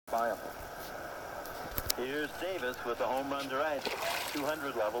Here's Davis with the home run to right.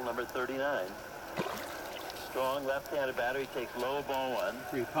 200 level, number 39. Strong left-handed batter. He takes low ball one.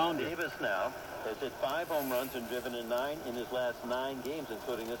 3-pounder. Davis now has hit 5 home runs and driven in 9 in his last 9 games,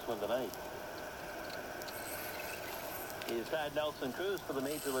 including this one tonight. He's had Nelson Cruz for the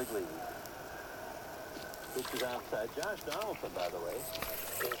Major League Lead. This is outside. Josh Donaldson, by the way,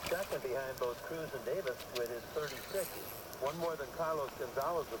 is second behind both Cruz and Davis with his 36. One more than Carlos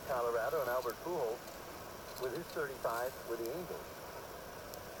Gonzalez with Colorado and Albert Pujols with his 35 with the Angels.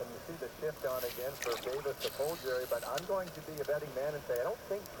 And you see the shift on again for Davis to Polgeri, but I'm going to be a betting man and say I don't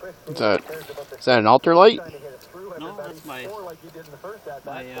think Chris Davis cares about the is that an ultralight? No, that's my like you did in the first at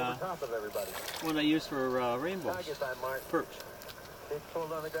bat, over top of everybody. One I use for rainbows. Perch. It's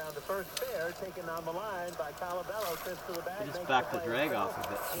pulled on the ground to first fair, taken on the line by Colabello, sits to the bag. I just back the drag off of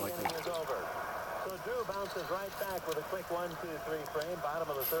it so I can. So Drew bounces right back with a quick 1-2-3 frame. Bottom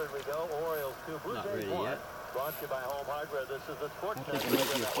of the third we go. Orioles 2, Blue Not Jays ready 1. yet. Brought to you by Home Hardware. This is the Sports I think it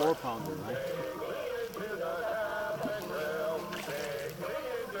might be a 4-pounder, right?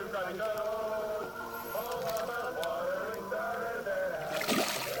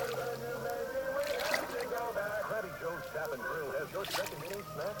 Your second inning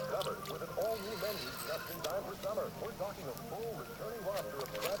snacks covered with an all-new menu just in time for summer. We're talking a full returning roster of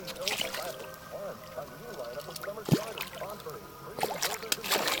Krabby Joe's classics and a new lineup of summer starters, sponsoring, premium burgers and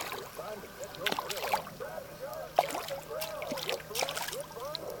more. It's time to get your grill on. Krabby Joe's Good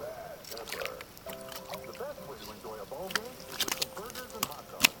fun. The best way to enjoy a ball game is with some burgers and hot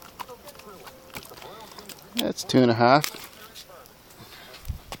dogs. So get grilling with the Brown Team. That's 2.5.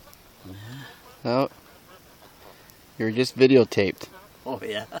 No. You're just videotaped. Oh,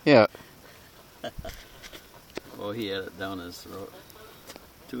 yeah. Yeah. Oh, he had it down his throat.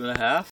 2.5.